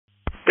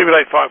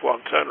Speedbird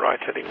 851, turn right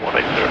heading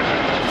 180.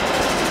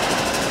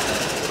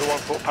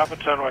 Order 14 Papa,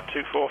 turn right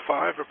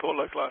 245, report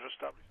localizer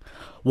established.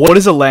 What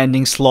is a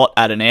landing slot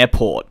at an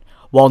airport?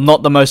 While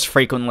not the most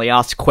frequently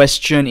asked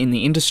question in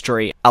the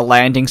industry, a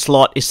landing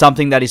slot is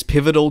something that is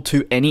pivotal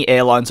to any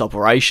airline's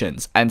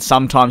operations, and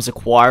sometimes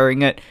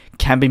acquiring it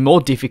can be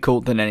more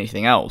difficult than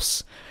anything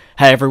else.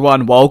 Hey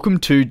everyone, welcome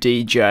to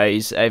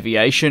DJ's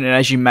Aviation, and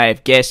as you may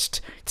have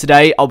guessed,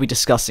 today I'll be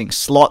discussing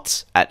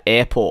slots at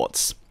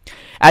airports.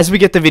 As we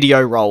get the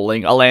video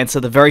rolling, I'll answer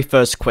the very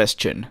first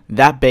question,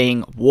 that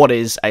being, what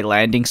is a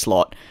landing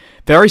slot?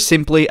 Very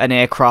simply, an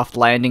aircraft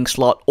landing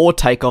slot or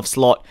takeoff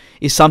slot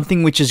is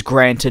something which is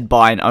granted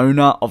by an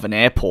owner of an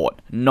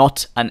airport,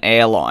 not an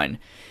airline.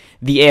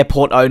 The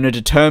airport owner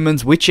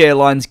determines which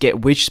airlines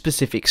get which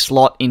specific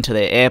slot into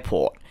their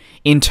airport.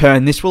 In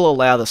turn, this will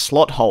allow the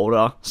slot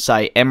holder,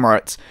 say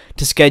Emirates,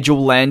 to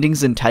schedule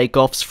landings and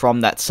takeoffs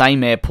from that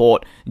same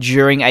airport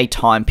during a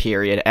time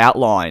period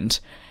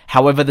outlined.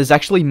 However, there's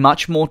actually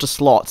much more to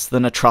slots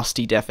than a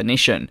trusty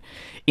definition.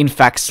 In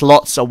fact,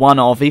 slots are one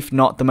of, if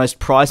not the most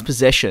prized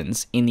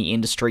possessions in the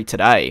industry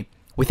today.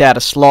 Without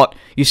a slot,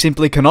 you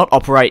simply cannot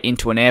operate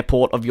into an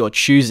airport of your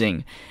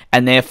choosing,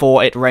 and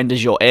therefore it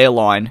renders your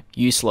airline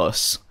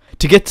useless.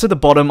 To get to the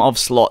bottom of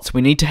slots,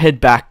 we need to head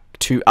back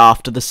to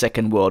after the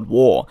Second World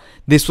War.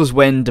 This was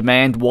when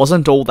demand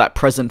wasn't all that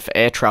present for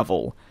air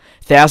travel.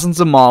 Thousands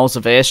of miles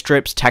of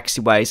airstrips,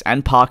 taxiways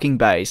and parking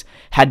bays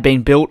had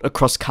been built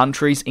across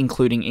countries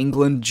including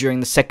England during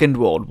the Second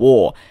World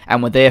War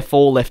and were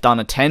therefore left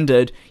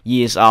unattended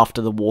years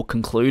after the war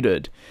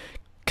concluded.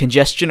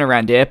 Congestion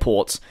around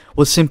airports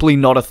was simply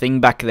not a thing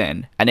back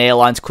then, and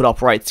airlines could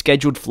operate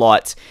scheduled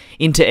flights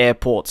into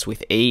airports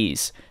with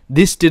ease.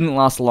 This didn't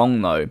last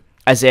long though.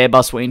 As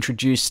Airbus were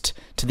introduced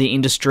to the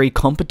industry,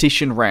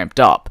 competition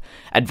ramped up.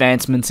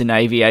 Advancements in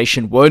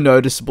aviation were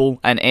noticeable,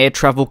 and air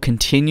travel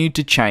continued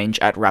to change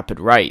at rapid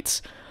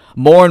rates.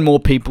 More and more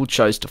people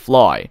chose to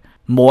fly.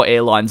 More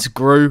airlines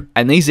grew,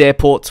 and these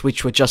airports,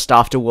 which were just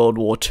after World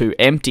War II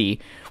empty,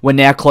 were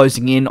now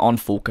closing in on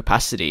full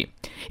capacity.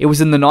 It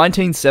was in the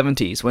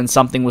 1970s when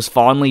something was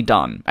finally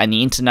done, and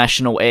the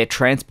International Air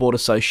Transport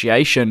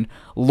Association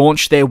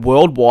launched their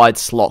worldwide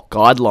slot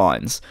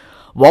guidelines.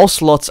 While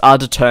slots are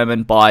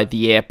determined by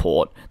the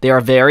airport, there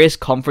are various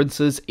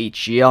conferences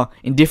each year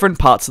in different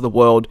parts of the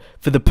world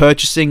for the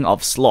purchasing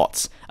of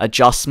slots,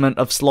 adjustment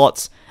of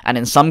slots, and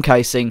in some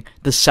cases,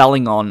 the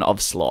selling on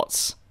of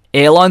slots.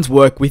 Airlines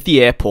work with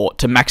the airport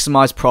to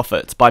maximize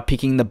profits by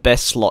picking the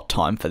best slot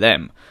time for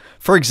them.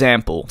 For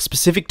example,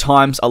 specific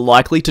times are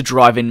likely to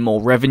drive in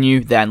more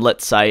revenue than,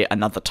 let's say,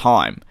 another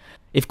time.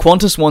 If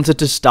Qantas wanted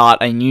to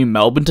start a new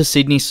Melbourne to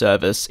Sydney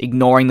service,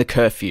 ignoring the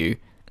curfew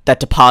that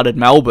departed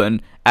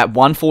Melbourne at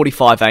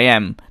 1:45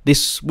 AM,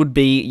 this would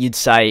be, you'd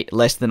say,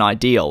 less than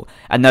ideal,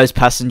 and those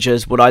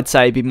passengers would, I'd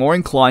say, be more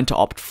inclined to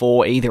opt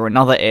for either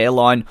another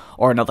airline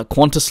or another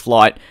Qantas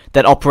flight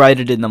that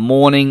operated in the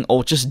morning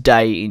or just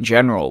day in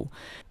general.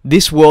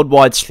 This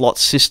worldwide slot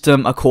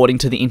system, according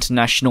to the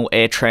International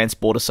Air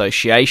Transport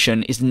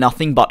Association, is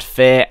nothing but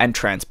fair and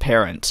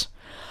transparent.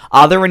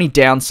 Are there any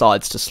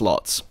downsides to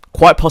slots?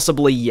 Quite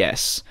possibly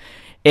yes.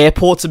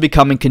 Airports are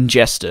becoming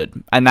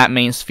congested, and that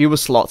means fewer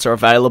slots are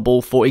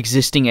available for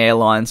existing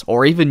airlines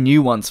or even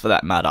new ones for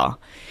that matter.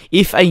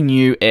 If a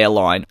new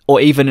airline,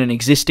 or even an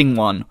existing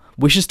one,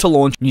 wishes to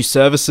launch new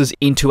services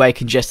into a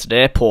congested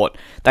airport,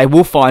 they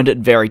will find it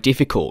very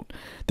difficult.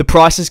 The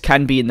prices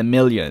can be in the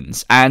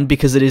millions, and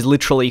because it is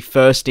literally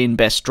first in,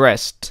 best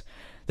dressed,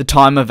 the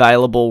time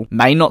available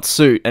may not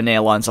suit an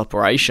airline's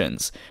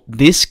operations.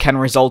 This can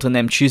result in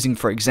them choosing,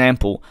 for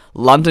example,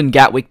 London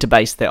Gatwick to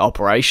base their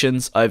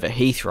operations over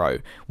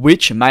Heathrow,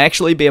 which may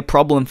actually be a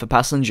problem for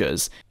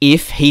passengers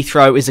if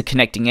Heathrow is a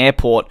connecting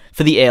airport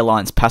for the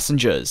airline's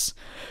passengers.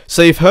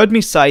 So you've heard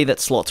me say that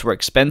slots were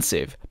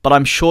expensive, but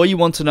I'm sure you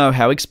want to know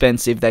how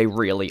expensive they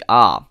really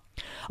are.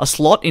 A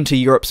slot into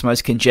Europe's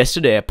most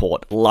congested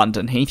airport,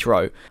 London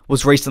Heathrow,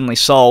 was recently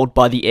sold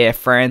by the Air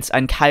France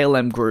and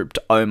KLM group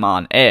to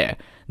Oman Air.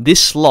 This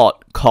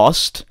slot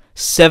cost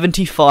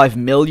 $75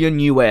 million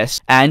US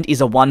and is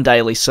a one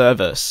daily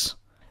service.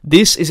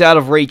 This is out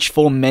of reach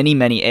for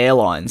many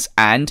airlines,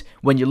 and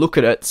when you look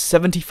at it,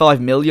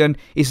 $75 million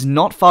is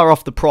not far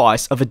off the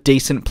price of a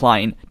decent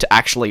plane to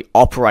actually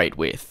operate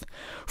with.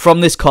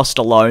 From this cost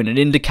alone, it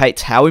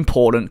indicates how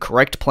important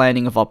correct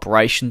planning of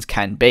operations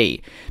can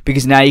be,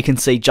 because now you can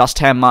see just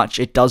how much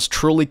it does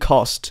truly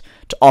cost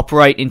to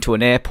operate into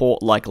an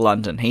airport like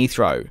London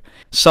Heathrow.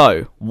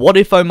 So, what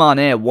if Oman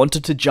Air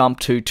wanted to jump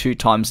to 2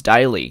 times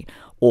daily,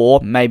 or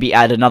maybe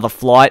add another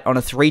flight on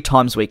a 3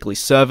 times weekly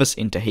service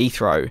into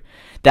Heathrow?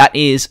 That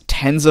is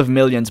tens of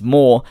millions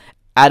more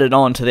added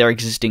on to their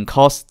existing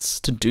costs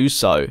to do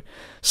so.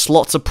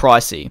 Slots are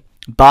pricey,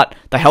 but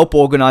they help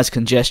organise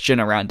congestion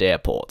around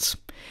airports.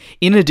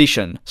 In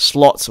addition,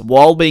 slots,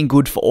 while being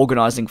good for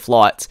organising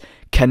flights,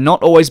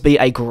 cannot always be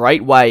a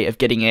great way of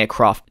getting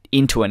aircraft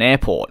into an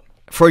airport.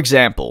 For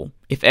example,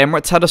 If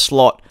Emirates had a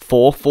slot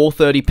for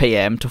 4:30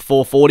 PM to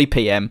 4:40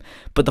 PM,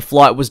 but the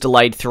flight was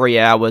delayed 3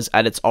 hours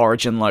at its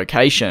origin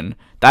location,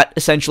 that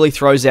essentially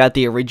throws out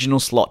the original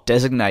slot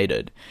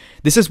designated.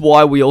 This is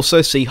why we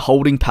also see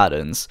holding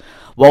patterns.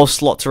 While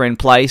slots are in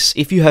place,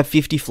 if you have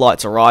 50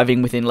 flights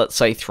arriving within, let's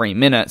say, 3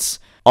 minutes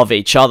of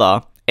each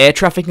other, air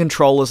traffic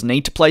controllers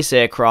need to place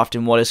aircraft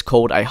in what is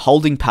called a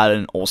holding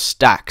pattern or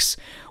stacks,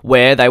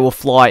 where they will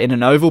fly in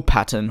an oval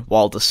pattern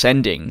while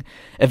descending.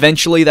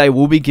 Eventually they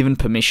will be given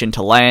permission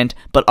to land,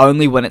 but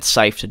only when it's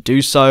safe to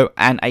do so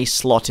and a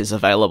slot is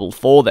available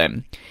for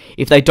them.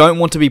 If they don't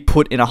want to be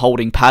put in a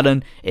holding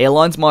pattern,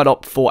 airlines might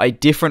opt for a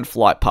different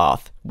flight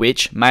path,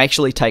 which may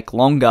actually take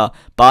longer,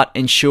 but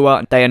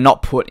ensure they are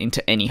not put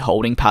into any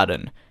holding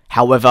pattern.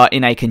 However,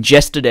 in a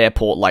congested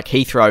airport like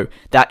Heathrow,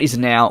 that is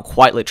now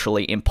quite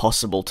literally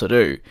impossible to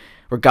do.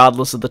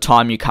 Regardless of the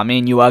time you come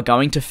in, you are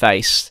going to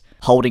face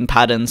holding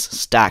patterns,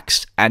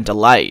 stacks, and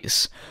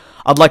delays.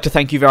 I'd like to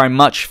thank you very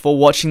much for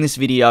watching this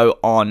video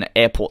on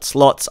airport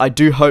slots. I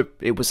do hope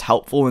it was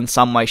helpful in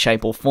some way,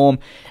 shape, or form,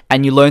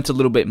 and you learnt a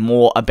little bit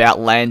more about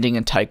landing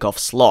and takeoff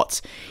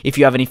slots. If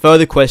you have any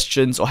further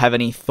questions or have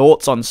any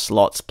thoughts on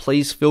slots,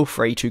 please feel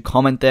free to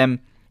comment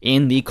them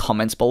in the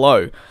comments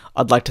below.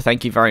 I'd like to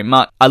thank you very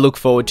much. I look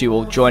forward to you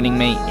all joining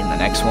me in the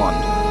next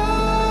one.